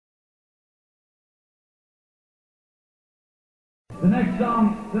The next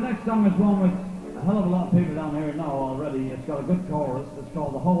song is one with a hell of a lot of people down here know already. It's got a good chorus. It's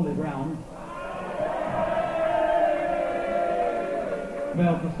called The Holy Ground.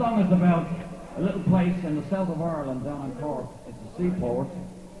 Well, the song is about a little place in the south of Ireland down in Cork. It's a seaport.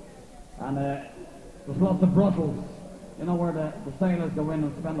 And there's lots of brothels. You know where the sailors go in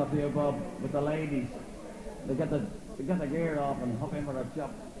and spend a few bob with the ladies. They get the gear off and hop in with their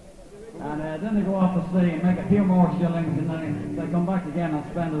chops. And then they go off to sea and make a few more shillings, and then they come back again and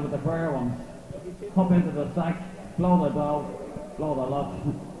spend it with the fair ones. Hop into the sack, blow the dog, blow the lot,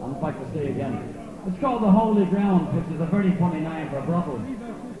 and back to sea again. It's called The Holy Ground, which is a very funny name for a brothel.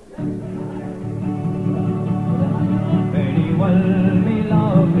 Very well, me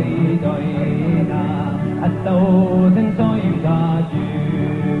lovely Diana, 1,000 times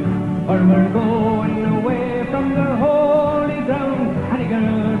adieu. For we're going away from the holy ground, and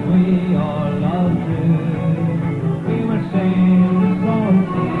girls we all love you. We were sailing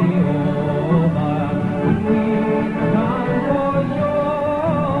softly over, and we come for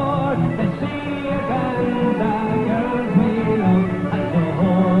shore to see again the girls we love, and the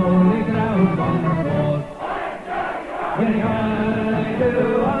holy ground once more. Very well, I do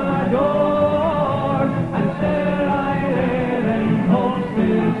adore, and still I live in hopes to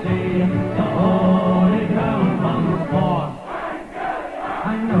see the holy ground once more. I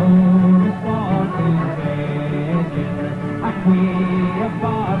know the sport is raging, and we are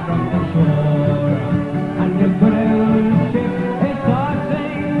far from the shore, and the cruise ship is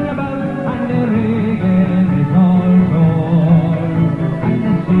tossing about, and the rigging is all torn, and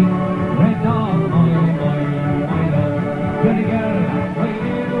the secret of my mind, my love, pretty girl, will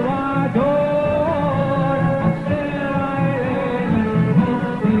you adore, and still I live in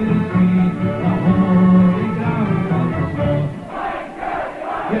hopes to see the holy ground once more.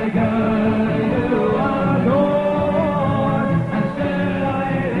 Pretty girl,